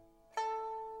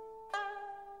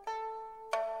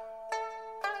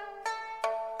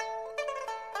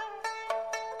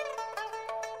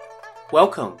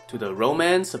Welcome to the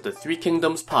Romance of the Three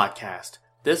Kingdoms podcast.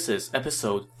 This is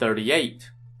episode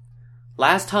 38.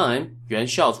 Last time, Yuan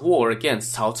Shao's war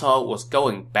against Cao Cao was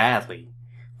going badly.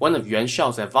 One of Yuan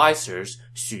Shao's advisors,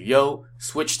 Xu You,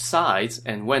 switched sides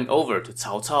and went over to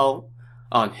Cao Cao.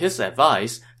 On his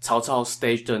advice, Cao Cao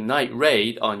staged a night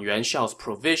raid on Yuan Shao's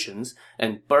provisions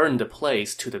and burned the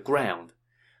place to the ground.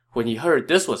 When he heard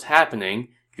this was happening,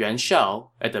 Yuan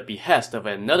Shao, at the behest of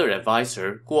another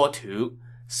advisor, Guo Tu,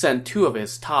 sent two of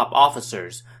his top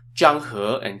officers, Zhang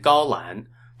He and Gao Lan,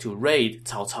 to raid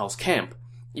Cao Cao's camp,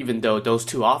 even though those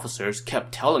two officers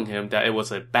kept telling him that it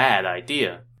was a bad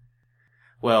idea.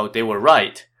 Well, they were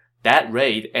right. That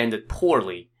raid ended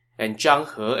poorly, and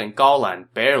Zhang He and Gao Lan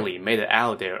barely made it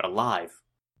out there alive.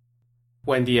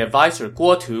 When the advisor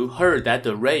Guo Tu heard that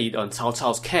the raid on Cao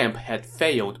Cao's camp had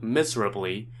failed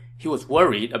miserably, he was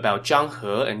worried about Zhang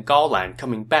He and Gao Lan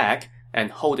coming back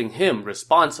and holding him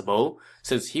responsible,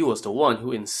 since he was the one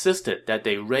who insisted that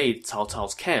they raid Cao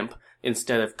Cao's camp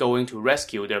instead of going to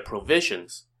rescue their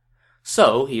provisions.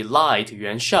 So he lied to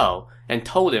Yuan Shao and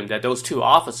told him that those two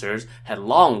officers had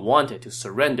long wanted to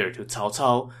surrender to Cao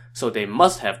Cao, so they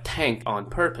must have tanked on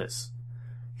purpose.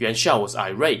 Yuan Shao was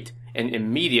irate and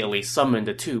immediately summoned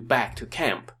the two back to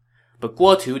camp. But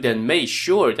Guo Tu then made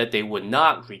sure that they would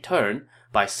not return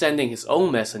by sending his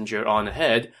own messenger on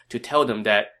ahead to tell them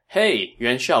that, hey,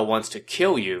 Yuan Shao wants to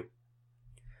kill you.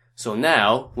 So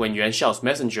now, when Yuan Shao's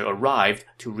messenger arrived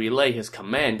to relay his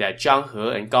command that Zhang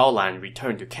He and Gao Lan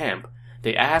return to camp,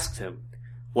 they asked him,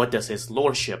 what does his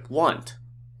lordship want?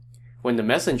 When the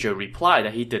messenger replied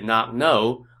that he did not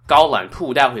know, Gao Lan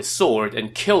pulled out his sword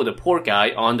and killed the poor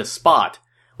guy on the spot,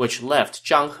 which left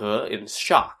Zhang He in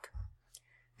shock.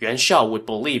 Yuan Shao would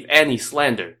believe any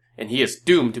slander, and he is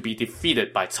doomed to be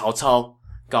defeated by Cao Cao,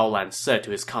 Gao Lan said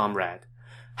to his comrade.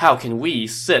 How can we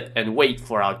sit and wait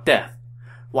for our death?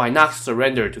 Why not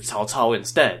surrender to Cao Cao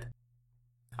instead?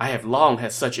 I have long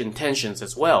had such intentions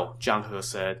as well, Zhang He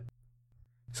said.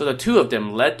 So the two of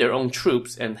them led their own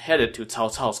troops and headed to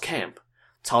Cao Cao's camp.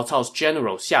 Cao Cao's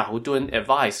general Xiahou Dun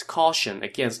advised caution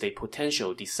against a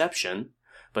potential deception,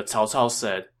 but Cao Cao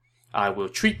said, I will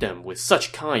treat them with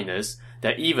such kindness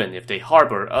that even if they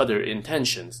harbor other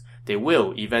intentions, they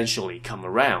will eventually come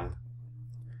around.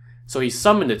 So he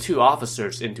summoned the two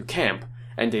officers into camp,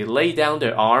 and they laid down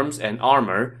their arms and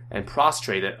armor and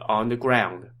prostrated on the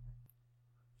ground.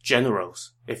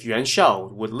 Generals, if Yuan Shao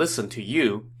would listen to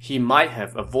you, he might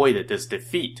have avoided this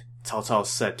defeat, Cao Cao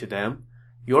said to them.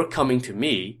 Your coming to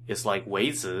me is like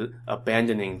Wei Zi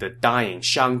abandoning the dying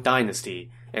Shang dynasty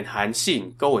and Han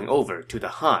Xin going over to the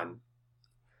Han.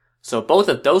 So both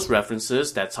of those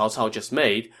references that Cao Cao just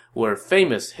made were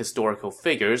famous historical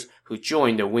figures who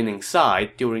joined the winning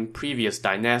side during previous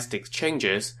dynastic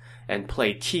changes and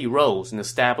played key roles in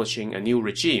establishing a new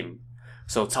regime.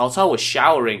 So Cao Cao was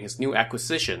showering his new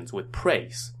acquisitions with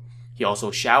praise. He also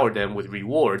showered them with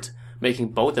rewards,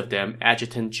 making both of them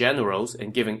adjutant generals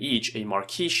and giving each a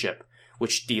marquiship,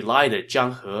 which delighted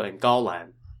Zhang He and Gao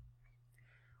Lan.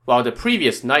 While the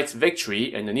previous night's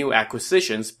victory and the new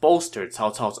acquisitions bolstered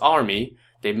Cao Cao's army,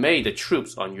 they made the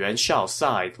troops on Yuan Shao's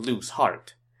side lose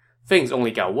heart. Things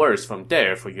only got worse from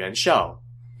there for Yuan Shao.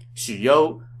 Xu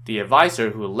You, the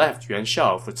advisor who left Yuan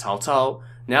Shao for Cao Cao,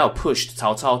 now pushed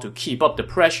Cao Cao to keep up the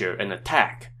pressure and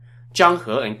attack. Zhang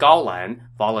He and Gao Lan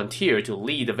volunteered to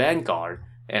lead the vanguard,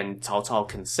 and Cao Cao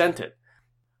consented.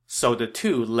 So the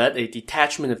two led a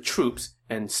detachment of troops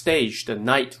and staged a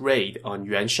night raid on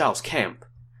Yuan Shao's camp.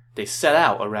 They set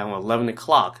out around 11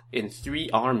 o'clock in 3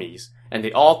 armies, and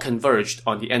they all converged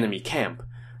on the enemy camp.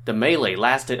 The melee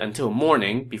lasted until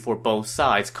morning before both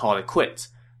sides called it quits.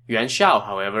 Yuan Shao,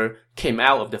 however, came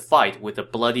out of the fight with a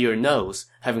bloodier nose,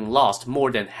 having lost more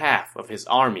than half of his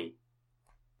army.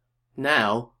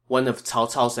 Now, one of Cao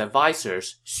Cao's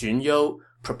advisors, Xun You,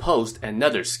 proposed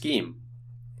another scheme.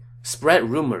 Spread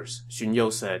rumors, Xun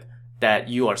You said, that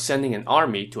you are sending an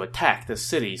army to attack the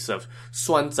cities of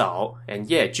Suanzao and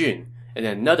Yejun, and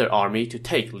another army to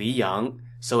take Liyang,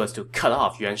 so as to cut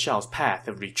off Yuan Shao's path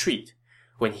of retreat.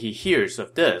 When he hears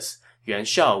of this, Yuan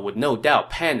Shao would no doubt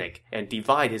panic and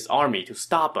divide his army to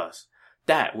stop us.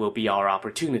 That will be our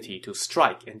opportunity to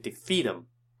strike and defeat him.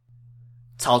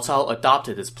 Cao Cao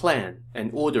adopted his plan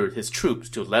and ordered his troops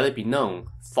to let it be known,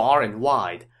 far and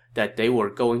wide, that they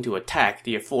were going to attack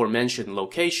the aforementioned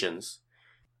locations.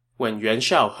 When Yuan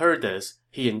Shao heard this,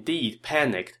 he indeed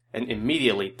panicked and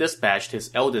immediately dispatched his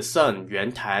eldest son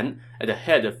Yuan Tan at the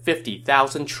head of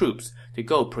 50,000 troops to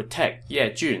go protect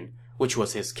Yejun, which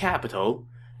was his capital,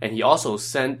 and he also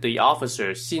sent the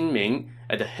officer Xin Ming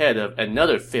at the head of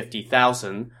another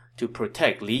 50,000 to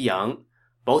protect Liyang.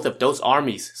 Both of those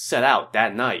armies set out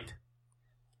that night.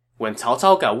 When Cao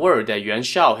Cao got word that Yuan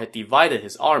Shao had divided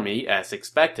his army as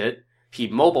expected, he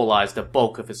mobilized the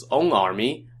bulk of his own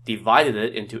army, divided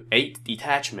it into 8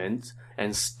 detachments,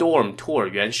 and stormed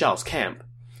toward Yuan Shao's camp.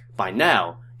 By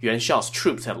now, Yuan Shao's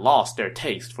troops had lost their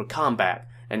taste for combat,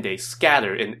 and they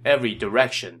scattered in every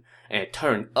direction, and it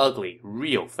turned ugly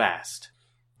real fast.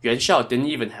 Yuan Shao didn't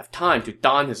even have time to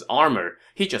don his armor.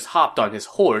 He just hopped on his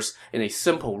horse in a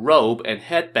simple robe and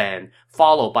headband,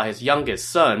 followed by his youngest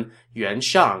son, Yuan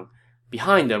Shang.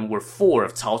 Behind them were 4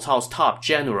 of Cao Cao's top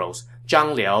generals,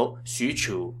 Zhang Liao, Xu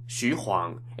Chu, Xu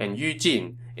Huang, and Yu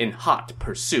Jin, in hot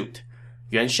pursuit.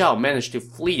 Yuan Shao managed to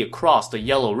flee across the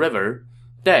Yellow River.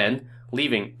 Then,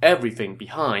 leaving everything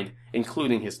behind,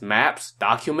 including his maps,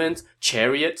 documents,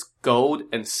 chariots, gold,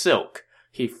 and silk,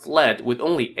 he fled with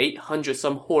only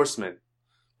 800-some horsemen.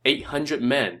 800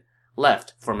 men,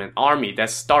 left from an army that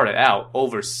started out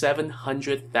over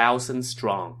 700,000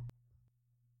 strong.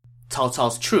 Cao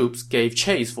Cao's troops gave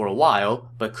chase for a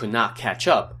while, but could not catch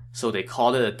up, so they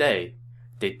called it a day.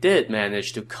 They did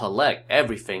manage to collect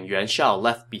everything Yuan Shao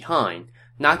left behind,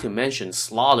 not to mention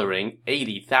slaughtering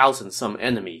 80,000-some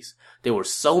enemies. There were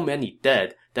so many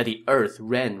dead that the earth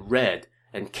ran red,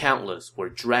 and countless were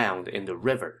drowned in the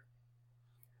river.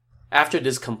 After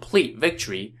this complete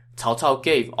victory, Cao Cao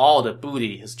gave all the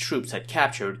booty his troops had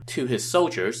captured to his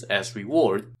soldiers as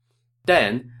reward.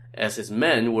 Then, as his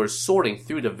men were sorting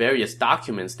through the various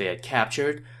documents they had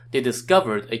captured, they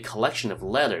discovered a collection of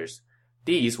letters.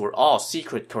 These were all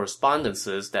secret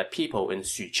correspondences that people in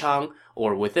Xuchang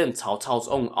or within Cao Cao's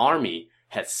own army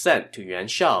had sent to Yuan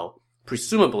Shao,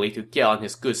 presumably to get on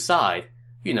his good side,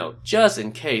 just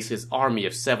in case his army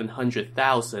of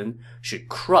 700,000 should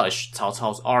crush Cao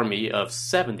Cao's army of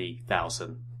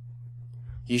 70,000.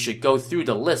 You should go through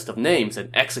the list of names and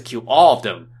execute all of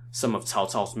them, some of Cao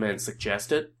Cao's men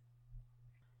suggested.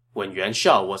 When Yuan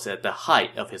Shao was at the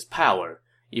height of his power,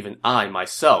 even I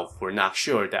myself were not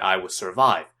sure that I would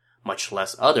survive, much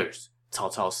less others,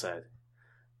 Cao Cao said.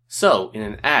 So, in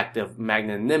an act of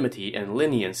magnanimity and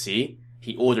leniency,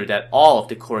 he ordered that all of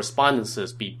the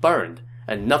correspondences be burned,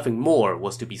 and nothing more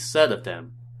was to be said of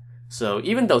them. So,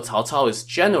 even though Cao Cao is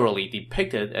generally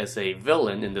depicted as a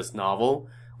villain in this novel,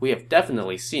 we have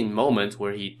definitely seen moments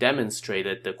where he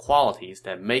demonstrated the qualities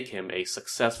that make him a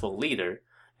successful leader,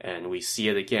 and we see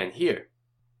it again here.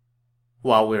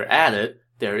 While we're at it,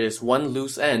 there is one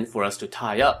loose end for us to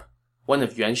tie up. One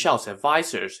of Yuan Shao's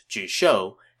advisors, Ju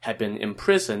Shou, had been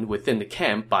imprisoned within the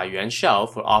camp by Yuan Shao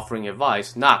for offering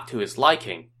advice not to his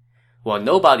liking. Well,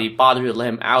 nobody bothered to let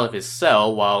him out of his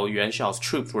cell while Yuan Shao's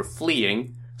troops were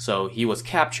fleeing, so he was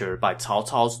captured by Cao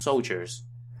Cao's soldiers.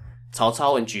 Cao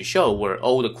Cao and Ju Shou were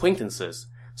old acquaintances,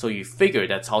 so you figured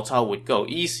that Cao Cao would go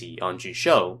easy on Ju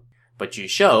Shou. But Ju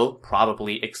Shou,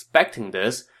 probably expecting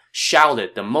this,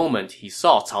 shouted the moment he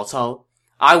saw Cao Cao,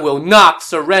 "I will not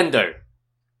surrender!"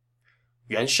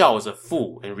 Yuan Shao is a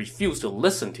fool and refused to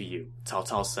listen to you, Cao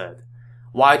Cao said.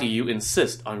 Why do you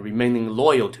insist on remaining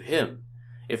loyal to him?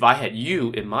 If I had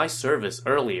you in my service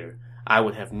earlier, I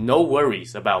would have no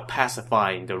worries about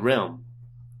pacifying the realm.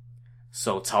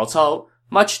 So Cao Cao,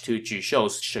 much to Ju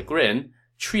Shou's chagrin,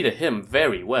 treated him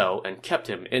very well and kept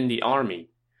him in the army.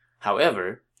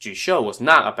 However, Ju Shou was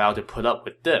not about to put up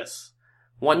with this.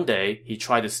 One day, he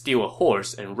tried to steal a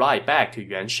horse and ride back to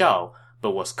Yuan Shao,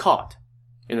 but was caught.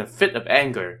 In a fit of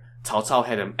anger, Cao Cao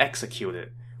had him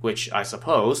executed, which I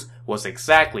suppose was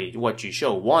exactly what Ju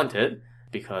Shou wanted,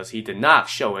 because he did not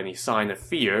show any sign of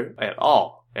fear at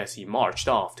all as he marched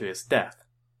off to his death.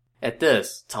 At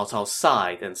this, Cao Cao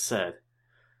sighed and said,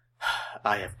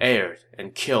 "I have erred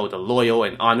and killed a loyal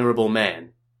and honorable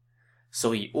man."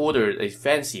 So he ordered a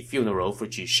fancy funeral for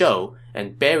Ju Shou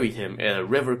and buried him at a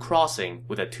river crossing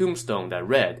with a tombstone that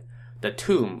read, "The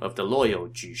Tomb of the Loyal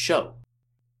Ju Shou."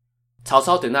 Cao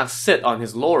Cao did not sit on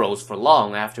his laurels for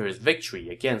long after his victory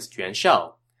against Yuan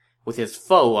Shao. With his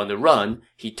foe on the run,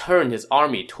 he turned his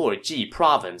army toward Ji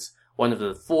province, one of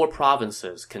the 4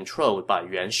 provinces controlled by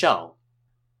Yuan Shao.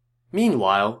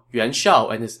 Meanwhile, Yuan Shao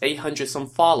and his 800-some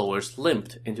followers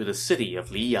limped into the city of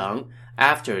Liyang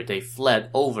after they fled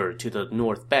over to the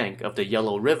north bank of the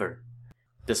Yellow River.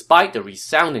 Despite the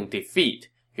resounding defeat,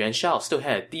 Yuan Shao still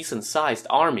had a decent-sized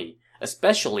army,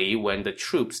 especially when the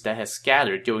troops that had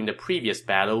scattered during the previous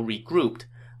battle regrouped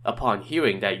upon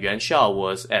hearing that Yuan Shao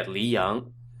was at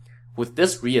Liyang. With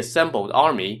this reassembled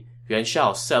army, Yuan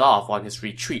Shao set off on his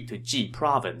retreat to Ji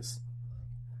province.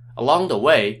 Along the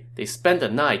way, they spent the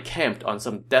night camped on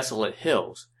some desolate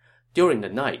hills. During the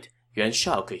night, Yuan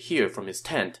Shao could hear from his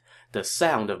tent the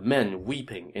sound of men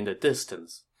weeping in the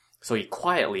distance, so he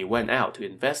quietly went out to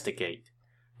investigate.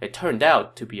 It turned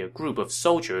out to be a group of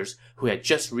soldiers who had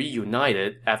just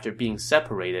reunited after being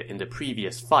separated in the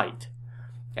previous fight.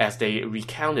 As they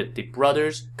recounted the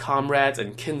brothers, comrades,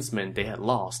 and kinsmen they had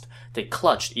lost, they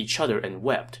clutched each other and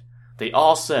wept. They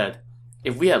all said,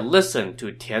 "If we had listened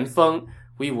to Tian Feng,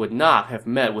 we would not have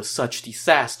met with such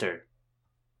disaster."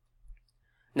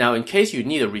 Now, in case you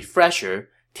need a refresher,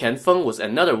 Tian Feng was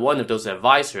another one of those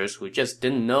advisors who just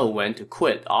didn't know when to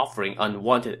quit offering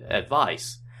unwanted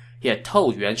advice. He had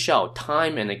told Yuan Shao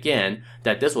time and again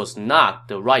that this was not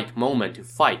the right moment to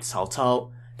fight Cao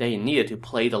Cao, that he needed to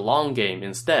play the long game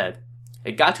instead.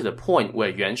 It got to the point where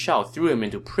Yuan Shao threw him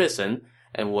into prison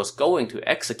and was going to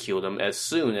execute him as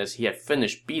soon as he had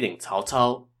finished beating Cao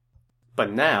Cao.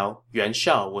 But now, Yuan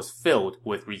Shao was filled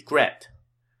with regret.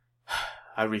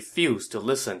 "I refuse to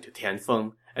listen to Tian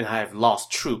Feng, and I have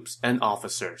lost troops and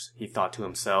officers," he thought to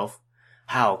himself.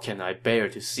 "How can I bear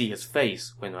to see his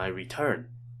face when I return?"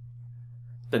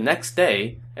 The next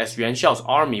day, as Yuan Shao's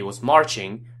army was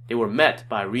marching, they were met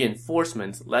by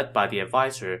reinforcements led by the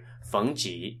advisor Feng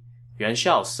Ji. Yuan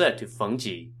Shao said to Feng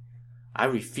Ji, "I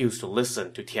refuse to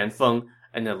listen to Tian Feng,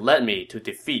 and it led me to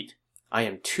defeat. I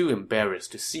am too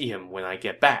embarrassed to see him when I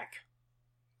get back."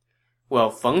 Well,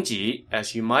 Feng Ji,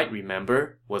 as you might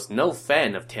remember, was no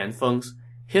fan of Tian Feng's.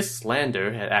 His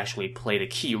slander had actually played a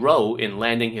key role in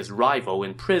landing his rival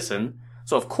in prison,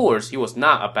 so of course he was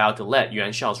not about to let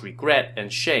Yuan Shao's regret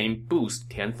and shame boost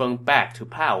Tian Feng back to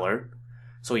power.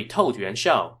 So he told Yuan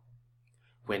Shao,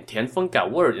 "When Tian Feng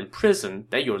got word in prison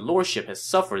that your lordship has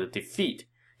suffered a defeat,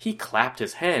 he clapped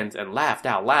his hands and laughed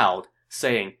out loud,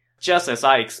 saying, 'Just as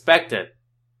I expected.'"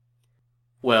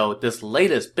 Well, this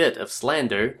latest bit of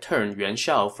slander turned Yuan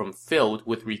Shao from filled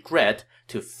with regret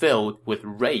to filled with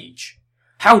rage.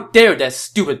 "How dare that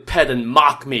stupid pedant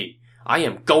mock me! I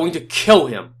am going to kill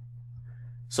him!"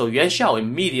 So Yuan Shao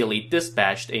immediately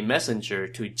dispatched a messenger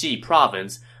to Ji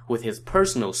province with his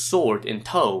personal sword in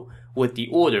tow with the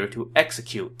order to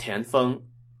execute Tian Feng.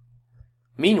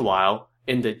 Meanwhile,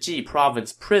 in the Ji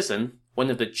province prison, one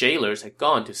of the jailers had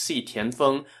gone to see Tian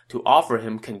Feng to offer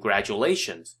him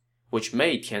congratulations, which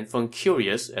made Tian Feng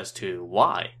curious as to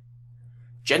why.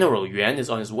 "General Yuan is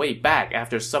on his way back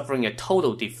after suffering a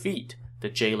total defeat," the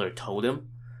jailer told him.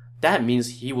 "That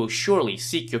means he will surely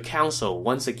seek your counsel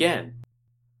once again."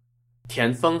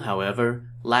 Tian Feng,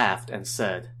 however, laughed and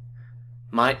said,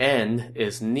 "My end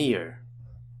is near."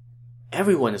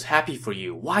 "Everyone is happy for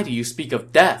you. Why do you speak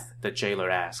of death?" the jailer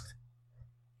asked.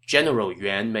 "General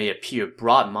Yuan may appear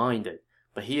broad-minded,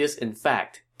 but he is in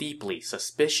fact deeply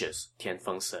suspicious," Tian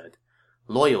Feng said.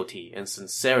 "Loyalty and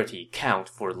sincerity count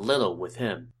for little with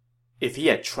him. If he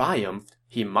had triumphed,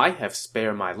 he might have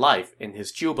spared my life in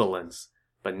his jubilance,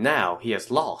 but now he has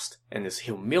lost and is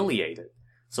humiliated,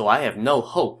 so I have no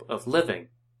hope of living."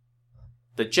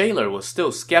 The jailer was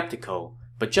still skeptical,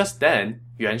 but just then,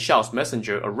 Yuan Shao's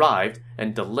messenger arrived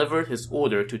and delivered his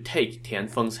order to take Tian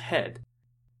Feng's head.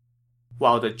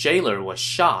 While the jailer was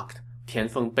shocked, Tian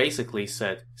Feng basically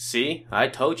said, "See, I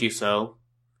told you so."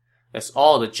 As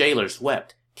all the jailers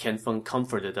wept, Tian Feng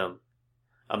comforted them.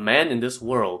 "A man in this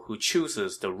world who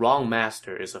chooses the wrong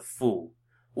master is a fool.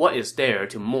 What is there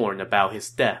to mourn about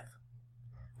his death?"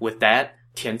 With that,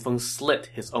 Tian Feng slit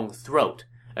his own throat,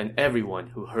 and everyone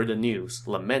who heard the news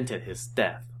lamented his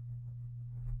death.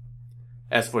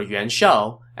 As for Yuan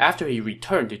Shao, after he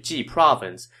returned to Ji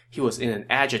province, he was in an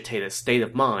agitated state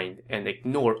of mind and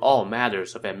ignored all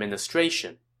matters of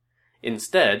administration.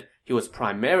 Instead, he was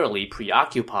primarily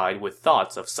preoccupied with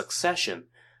thoughts of succession,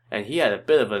 and he had a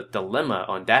bit of a dilemma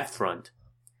on that front.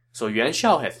 So Yuan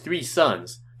Shao had 3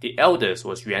 sons. The eldest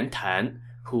was Yuan Tan,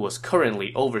 who was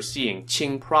currently overseeing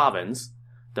Qing province.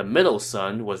 The middle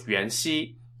son was Yuan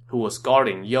Xi, who was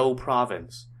guarding You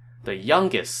province. The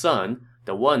youngest son,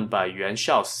 the one by Yuan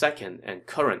Shao's second and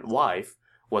current wife,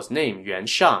 was named Yuan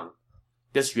Shang.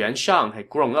 This Yuan Shang had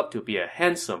grown up to be a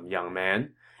handsome young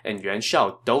man, and Yuan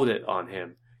Shao doted on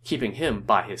him, keeping him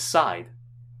by his side.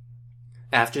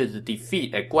 After the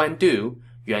defeat at Guandu,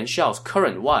 Yuan Shao's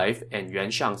current wife and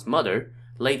Yuan Shang's mother,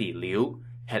 Lady Liu,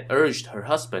 had urged her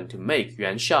husband to make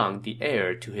Yuan Shang the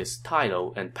heir to his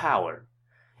title and power.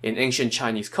 In ancient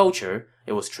Chinese culture,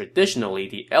 it was traditionally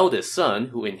the eldest son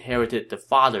who inherited the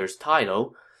father's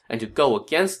title, and to go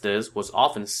against this was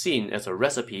often seen as a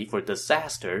recipe for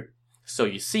disaster, so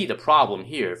you see the problem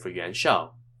here for Yuan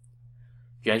Shao.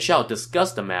 Yuan Shao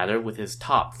discussed the matter with his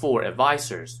top 4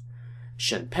 advisors,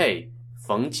 Shen Pei,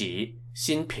 Feng Ji,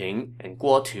 Xin Ping, and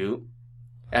Guo Tu.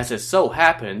 As it so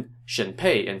happened, Shen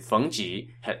Pei and Feng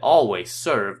Ji had always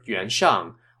served Yuan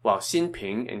Shang, while Xin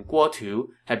Ping and Guo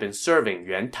Tu had been serving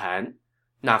Yuan Tan.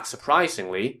 Not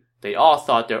surprisingly, They all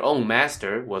thought their own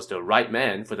master was the right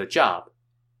man for the job.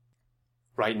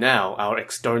 Right now, our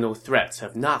external threats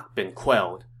have not been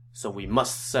quelled, so we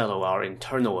must settle our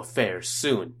internal affairs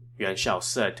soon, Yuan Shao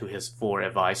said to his 4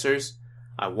 advisors.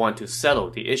 I want to settle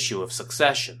the issue of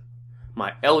succession.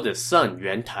 My eldest son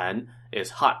Yuan Tan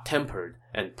is hot-tempered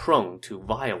and prone to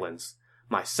violence.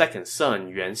 My second son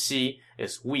Yuan Xi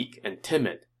is weak and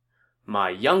timid. My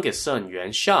youngest son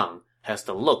Yuan Shang has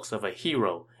the looks of a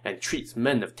hero and treats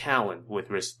men of talent with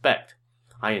respect.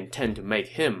 I intend to make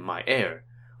him my heir.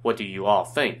 What do you all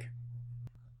think?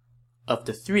 Of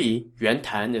the 3, Yuan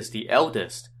Tan is the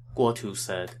eldest, Guo Tu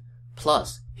said.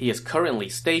 Plus, he is currently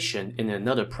stationed in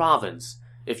another province.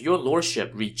 If your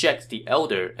lordship rejects the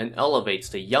elder and elevates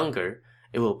the younger,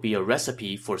 it will be a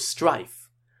recipe for strife.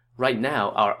 Right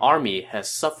now, our army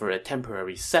has suffered a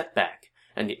temporary setback,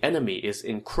 and the enemy is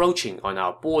encroaching on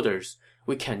our borders.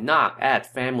 We cannot add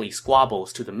family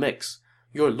squabbles to the mix.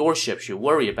 Your lordship should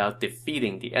worry about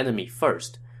defeating the enemy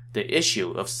first. The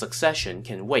issue of succession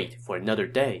can wait for another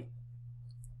day.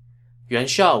 Yuan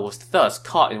Shao was thus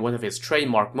caught in one of his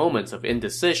trademark moments of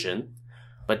indecision.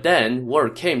 But then,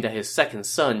 word came that his second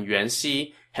son Yuan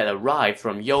Xi had arrived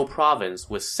from You province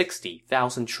with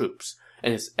 60,000 troops,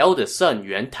 and his eldest son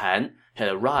Yuan Tan had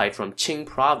arrived from Qing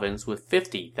province with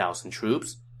 50,000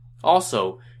 troops.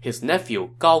 Also, his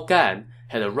nephew Gao Gan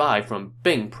had arrived from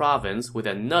Bing province with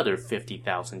another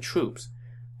 50,000 troops.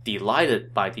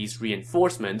 Delighted by these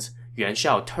reinforcements, Yuan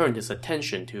Shao turned his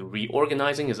attention to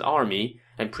reorganizing his army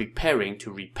and preparing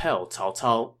to repel Cao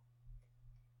Cao.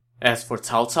 As for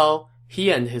Cao Cao,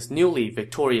 he and his newly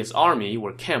victorious army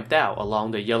were camped out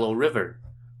along the Yellow River.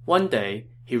 One day,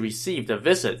 he received a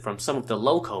visit from some of the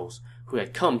locals who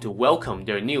had come to welcome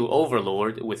their new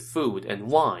overlord with food and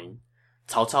wine.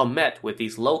 Cao Cao met with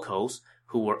these locals,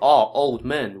 who were all old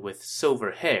men with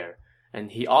silver hair,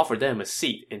 and he offered them a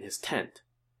seat in his tent.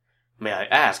 May I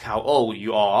ask how old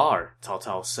you all are? Cao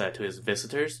Cao said to his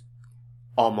visitors.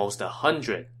 Almost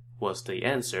 100, was the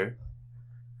answer.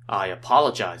 I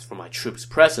apologize for my troops'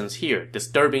 presence here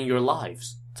disturbing your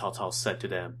lives, Cao Cao said to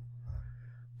them.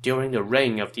 During the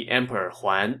reign of the Emperor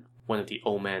Huan, one of the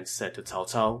old men said to Cao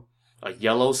Cao, a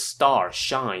yellow star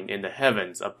shined in the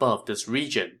heavens above this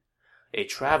region. A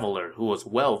traveler who was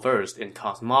well versed in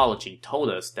cosmology told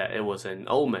us that it was an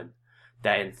omen,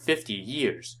 that in 50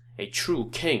 years, a true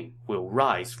king will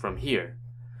rise from here.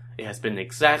 It has been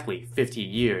exactly 50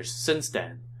 years since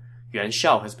then. Yuan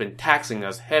Shao has been taxing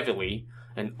us heavily,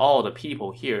 and all the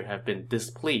people here have been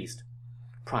displeased.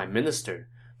 Prime Minister,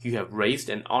 you have raised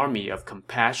an army of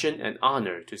compassion and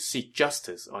honor to seek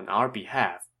justice on our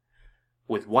behalf.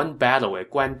 With one battle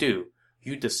at Guandu,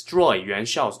 you destroy Yuan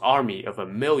Shao's army of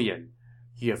 1 million.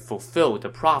 You have fulfilled the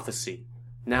prophecy.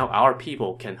 Now our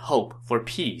people can hope for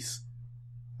peace.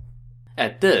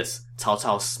 At this, Cao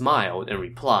Cao smiled and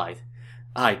replied,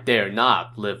 I dare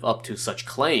not live up to such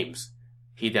claims.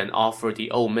 He then offered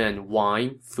the old men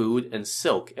wine, food, and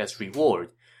silk as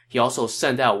reward. He also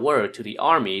sent out word to the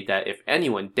army that if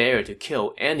anyone dared to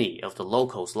kill any of the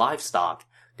locals' livestock,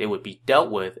 they would be dealt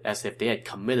with as if they had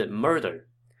committed murder.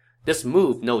 This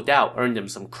move no doubt earned him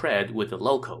some cred with the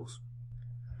locals.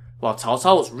 While Cao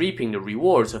Cao was reaping the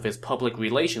rewards of his public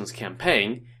relations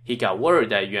campaign, he got word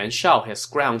that Yuan Shao had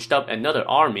scrounged up another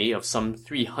army of some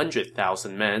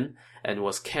 300,000 men and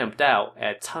was camped out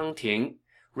at Changting,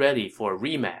 ready for a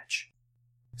rematch.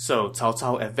 So Cao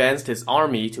Cao advanced his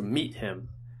army to meet him.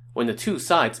 When the two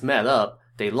sides met up,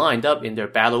 they lined up in their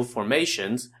battle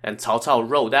formations, and Cao Cao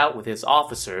rode out with his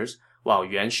officers, while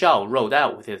Yuan Shao rode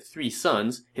out with his 3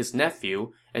 sons, his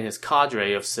nephew, and his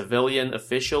cadre of civilian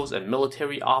officials and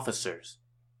military officers.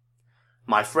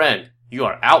 My friend, you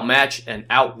are outmatched and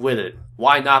outwitted.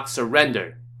 Why not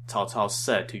surrender? Cao Cao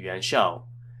said to Yuan Shao.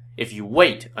 If you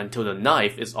wait until the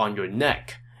knife is on your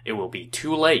neck, it will be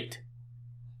too late.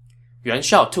 Yuan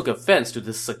Shao took offense to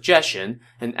this suggestion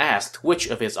and asked which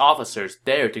of his officers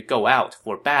dared to go out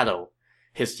for battle.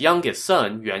 His youngest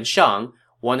son, Yuan Shang,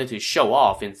 wanted to show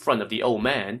off in front of the old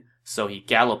man, so he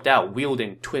galloped out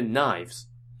wielding twin knives.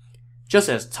 Just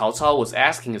as Cao Cao was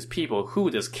asking his people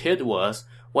who this kid was,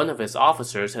 one of his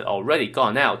officers had already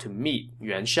gone out to meet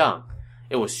Yuan Shang.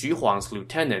 It was Xu Huang's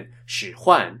lieutenant, Shi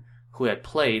Huan, who had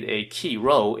played a key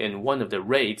role in one of the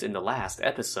raids in the last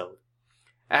episode.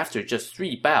 After just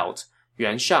 3 bouts,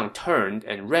 Yuan Shang turned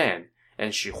and ran,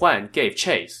 and Shi Huan gave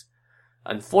chase.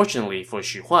 Unfortunately for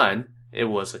Shi Huan, it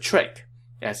was a trick.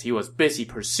 As he was busy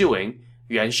pursuing,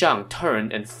 Yuan Shang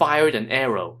turned and fired an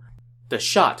arrow. The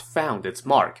shot found its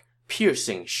mark,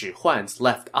 piercing Shi Huan's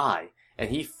left eye, and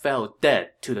he fell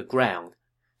dead to the ground.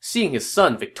 Seeing his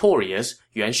son victorious,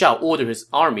 Yuan Shao ordered his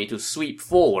army to sweep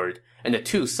forward, and the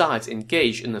two sides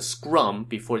engaged in a scrum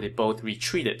before they both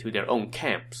retreated to their own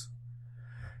camps.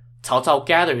 Cao Cao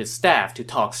gathered his staff to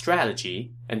talk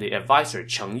strategy, and the advisor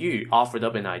Cheng Yu offered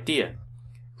up an idea: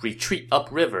 retreat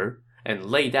upriver and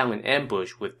lay down an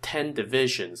ambush with 10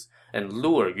 divisions and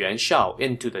lure Yuan Shao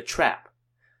into the trap.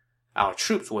 Our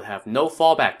troops will have no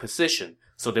fallback position,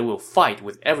 so they will fight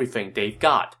with everything they've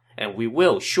got, and we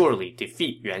will surely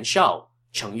defeat Yuan Shao,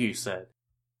 Cheng Yu said.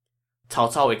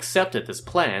 Cao Cao accepted this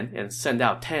plan and sent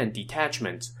out 10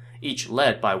 detachments, each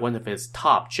led by one of his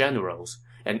top generals,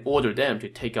 and ordered them to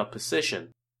take up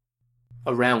position.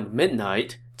 Around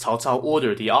midnight, Cao Cao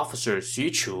ordered the officer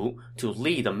Xu Chu to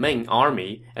lead the main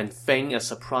army and feign a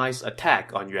surprise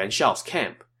attack on Yuan Shao's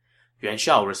camp. Yuan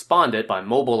Shao responded by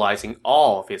mobilizing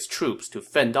all of his troops to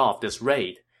fend off this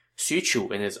raid. Xu Chu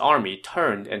and his army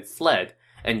turned and fled,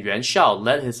 and Yuan Shao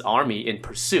led his army in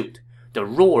pursuit. The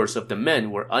roars of the men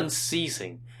were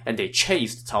unceasing, and they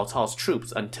chased Cao Cao's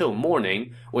troops until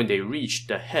morning, when they reached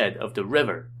the head of the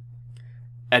river.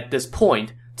 At this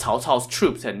point, Cao Cao's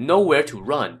troops had nowhere to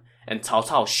run, and Cao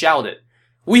Cao shouted,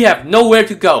 "We have nowhere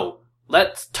to go!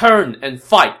 Let's turn and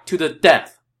fight to the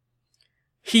death!"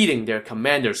 Heeding their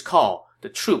commander's call, the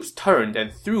troops turned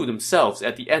and threw themselves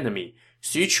at the enemy.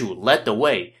 Xu Chu led the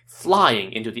way,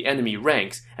 flying into the enemy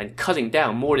ranks and cutting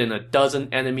down more than a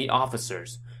dozen enemy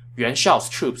officers. Yuan Shao's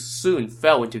troops soon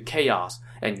fell into chaos,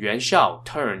 and Yuan Shao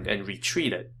turned and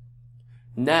retreated.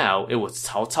 Now it was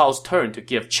Cao Cao's turn to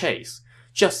give chase.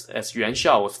 Just as Yuan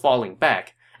Shao was falling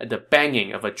back, at the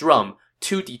banging of a drum,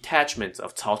 2 detachments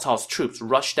of Cao Cao's troops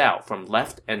rushed out from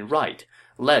left and right,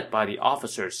 led by the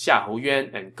officers Xiahou Yuan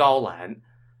and Gao Lan.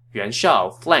 Yuan Shao,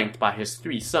 flanked by his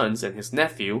 3 sons and his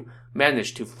nephew,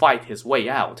 managed to fight his way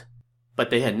out. But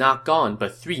they had not gone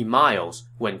but 3 miles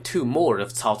when 2 more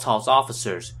of Cao Cao's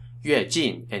officers, Yue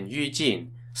Jin and Yu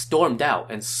Jin, stormed out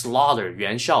and slaughtered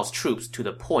Yuan Shao's troops to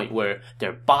the point where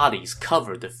their bodies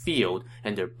covered the field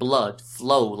and their blood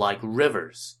flowed like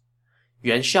rivers.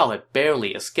 Yuan Shao had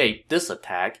barely escaped this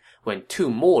attack when 2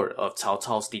 more of Cao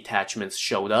Cao's detachments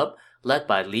showed up, led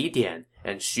by Li Dian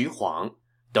and Xu Huang.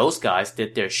 Those guys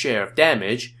did their share of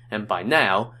damage, and by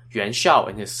now, Yuan Shao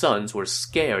and his sons were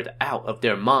scared out of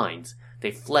their minds.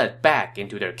 They fled back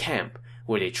into their camp,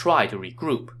 where they tried to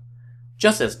regroup.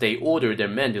 Just as they ordered their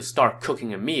men to start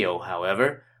cooking a meal,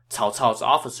 however, Cao Cao's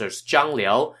officers Zhang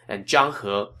Liao and Zhang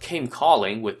He came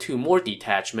calling with 2 more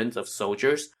detachments of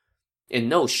soldiers. In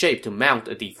no shape to mount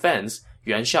a defense,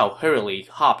 Yuan Shao hurriedly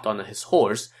hopped on his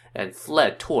horse and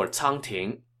fled toward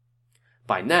Cangting.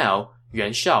 By now,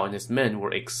 Yuan Shao and his men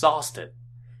were exhausted.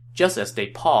 Just as they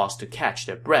paused to catch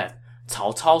their breath,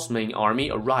 Cao Cao's main army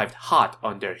arrived hot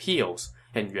on their heels,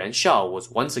 and Yuan Shao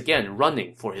was once again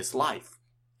running for his life.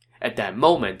 At that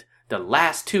moment, the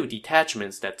last 2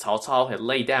 detachments that Cao Cao had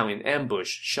laid down in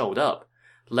ambush showed up,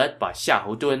 led by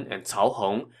Xiahou Dun and Cao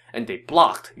Hong, and they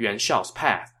blocked Yuan Shao's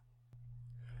path.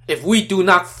 "If we do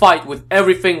not fight with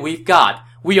everything we've got,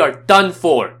 we are done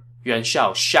for!" Yuan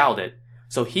Shao shouted.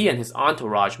 So he and his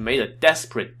entourage made a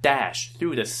desperate dash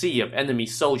through the sea of enemy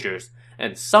soldiers,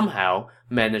 and somehow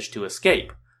managed to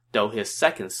escape, though his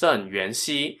second son Yuan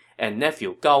Xi and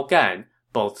nephew Gao Gan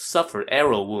both suffered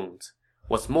arrow wounds.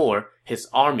 What's more, his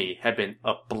army had been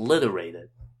obliterated.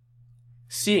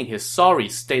 Seeing his sorry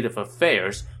state of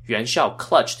affairs, Yuan Shao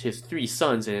clutched his 3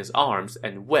 sons in his arms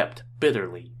and wept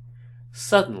bitterly.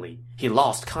 Suddenly, he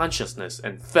lost consciousness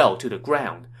and fell to the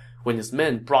ground. When his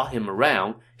men brought him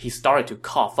around, he started to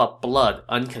cough up blood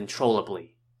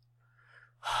uncontrollably.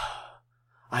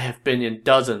 "I have been in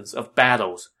dozens of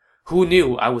battles. Who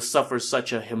knew I would suffer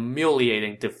such a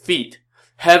humiliating defeat?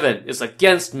 Heaven is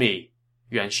against me!"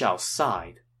 Yuan Shao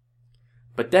sighed.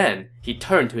 But then, he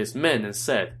turned to his men and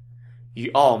said,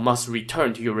 "You all must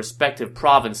return to your respective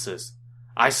provinces.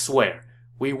 I swear,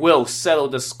 we will settle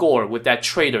the score with that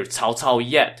traitor Cao Cao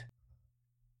yet."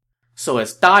 So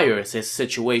as dire as his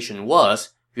situation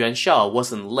was, Yuan Shao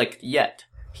wasn't licked yet.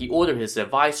 He ordered his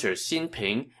advisors Xin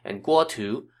Ping and Guo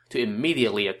Tu to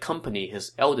immediately accompany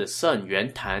his eldest son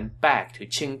Yuan Tan back to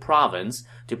Qing province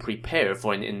to prepare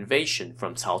for an invasion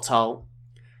from Cao Cao.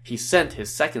 He sent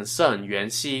his second son Yuan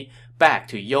Xi back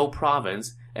to You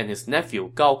province and his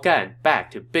nephew Gao Gan back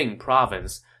to Bing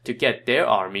province to get their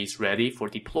armies ready for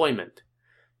deployment.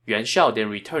 Yuan Shao then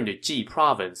returned to Ji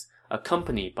province,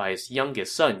 accompanied by his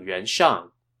youngest son Yuan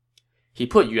Shang. He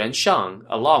put Yuan Shang,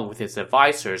 along with his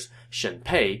advisors Shen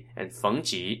Pei and Feng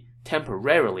Ji,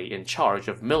 temporarily in charge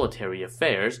of military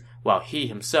affairs while he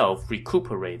himself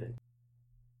recuperated.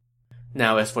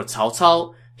 Now as for Cao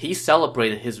Cao, he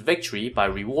celebrated his victory by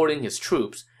rewarding his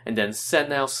troops and then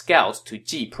sent out scouts to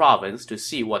Ji province to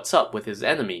see what's up with his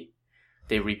enemy.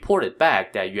 they reported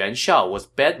back that Yuan Shao was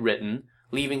bedridden,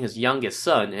 leaving his youngest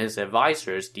son and his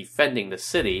advisors defending the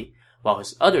city, while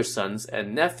his other sons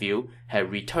and nephew had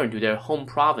returned to their home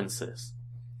provinces.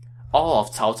 All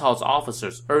of Cao Cao's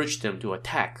officers urged him to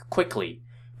attack quickly,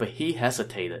 but he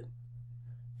hesitated.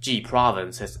 Ji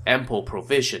province has ample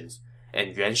provisions,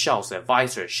 and Yuan Shao's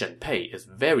advisor Shen Pei is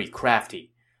very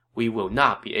crafty. We will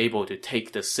not be able to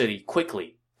take the city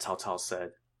quickly, Cao Cao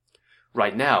said.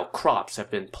 Right now, crops have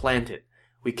been planted.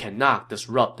 We cannot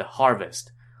disrupt the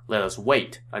harvest. Let us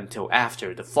wait until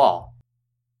after the fall.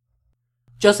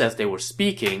 Just as they were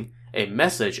speaking, a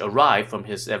message arrived from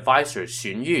his advisor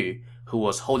Xun Yu, who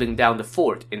was holding down the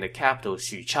fort in the capital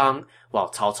Xuchang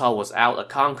while Cao Cao was out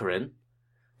a-conquering.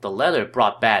 The letter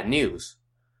brought bad news.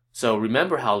 So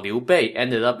remember how Liu Bei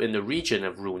ended up in the region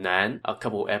of Runan a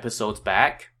couple episodes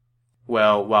back?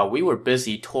 Well, while we were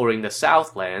busy touring the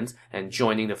Southlands and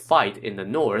joining the fight in the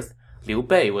north, Liu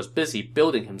Bei was busy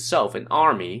building himself an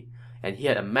army, and he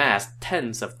had amassed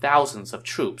tens of thousands of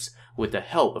troops with the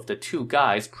help of the two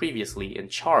guys previously in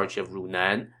charge of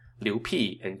Runan, Liu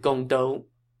Pi and Gong Dou.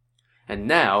 And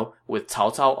now, with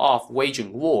Cao Cao off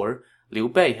waging war, Liu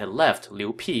Bei had left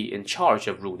Liu Pi in charge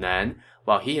of Runan,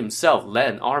 while he himself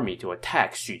led an army to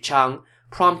attack Xuchang,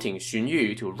 prompting Xun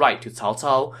Yu to write to Cao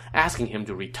Cao, asking him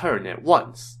to return at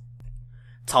once.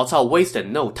 Cao Cao wasted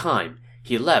no time.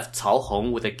 He left Cao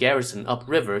Hong with a garrison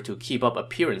upriver to keep up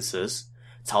appearances.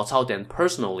 Cao Cao then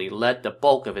personally led the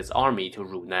bulk of his army to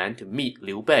Runan to meet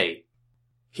Liu Bei.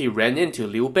 He ran into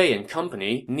Liu Bei and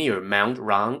company near Mount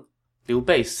Rang. Liu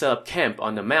Bei set up camp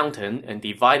on the mountain and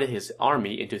divided his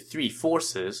army into three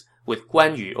forces, with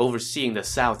Guan Yu overseeing the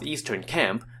southeastern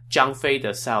camp, Zhang Fei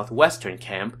the southwestern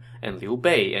camp, and Liu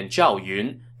Bei and Zhao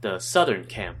Yun the southern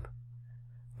camp.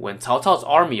 When Cao Cao's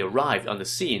army arrived on the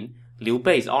scene, Liu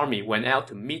Bei's army went out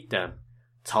to meet them.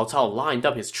 Cao Cao lined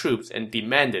up his troops and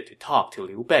demanded to talk to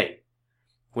Liu Bei.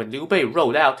 When Liu Bei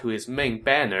rode out to his main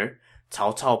banner,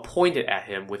 Cao Cao pointed at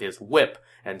him with his whip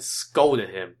and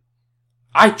scolded him.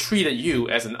 "I treated you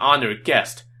as an honored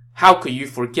guest. How could you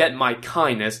forget my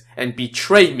kindness and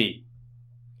betray me?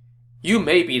 You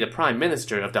may be the prime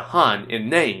minister of the Han in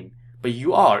name, but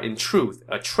you are in truth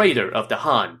a traitor of the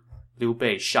Han," Liu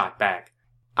Bei shot back.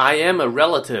 "I am a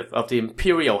relative of the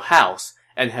imperial house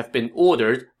and have been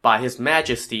ordered by His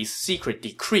Majesty's secret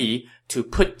decree to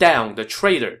put down the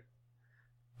traitor."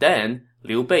 Then,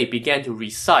 Liu Bei began to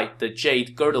recite the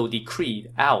Jade Girdle Decree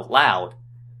out loud.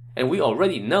 And we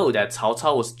already know that Cao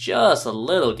Cao was just a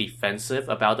little defensive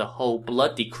about the whole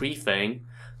blood decree thing,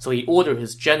 so he ordered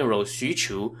his general Xu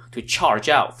Chu to charge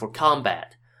out for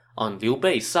combat. On Liu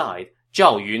Bei's side,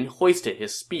 Zhao Yun hoisted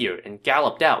his spear and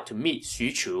galloped out to meet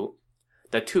Xu Chu.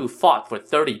 The two fought for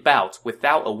 30 bouts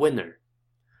without a winner.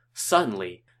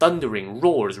 Suddenly, thundering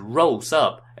roars rose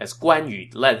up as Guan Yu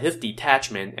led his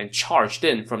detachment and charged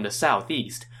in from the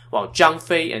southeast, while Zhang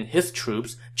Fei and his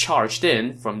troops charged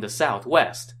in from the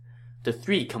southwest. The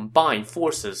three combined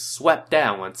forces swept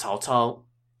down on Cao Cao.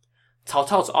 Cao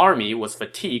Cao's army was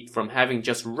fatigued from having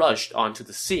just rushed onto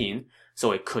the scene,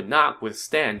 so it could not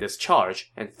withstand this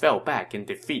charge and fell back in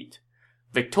defeat.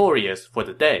 Victorious for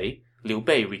the day, Liu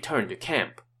Bei returned to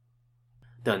camp.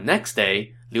 The next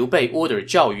day, Liu Bei ordered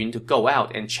Zhao Yun to go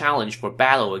out and challenge for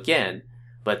battle again,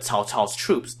 but Cao Cao's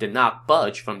troops did not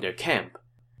budge from their camp.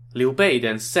 Liu Bei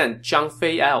then sent Zhang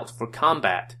Fei out for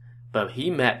combat, but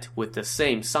he met with the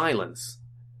same silence.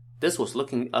 This was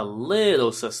looking a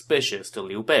little suspicious to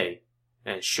Liu Bei,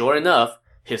 and sure enough,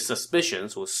 his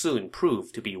suspicions would soon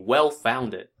prove to be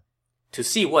well-founded. To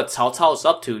see what Cao Cao is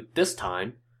up to this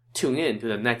time, tune in to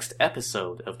the next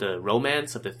episode of the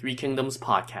Romance of the Three Kingdoms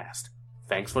podcast.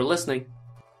 Thanks for listening.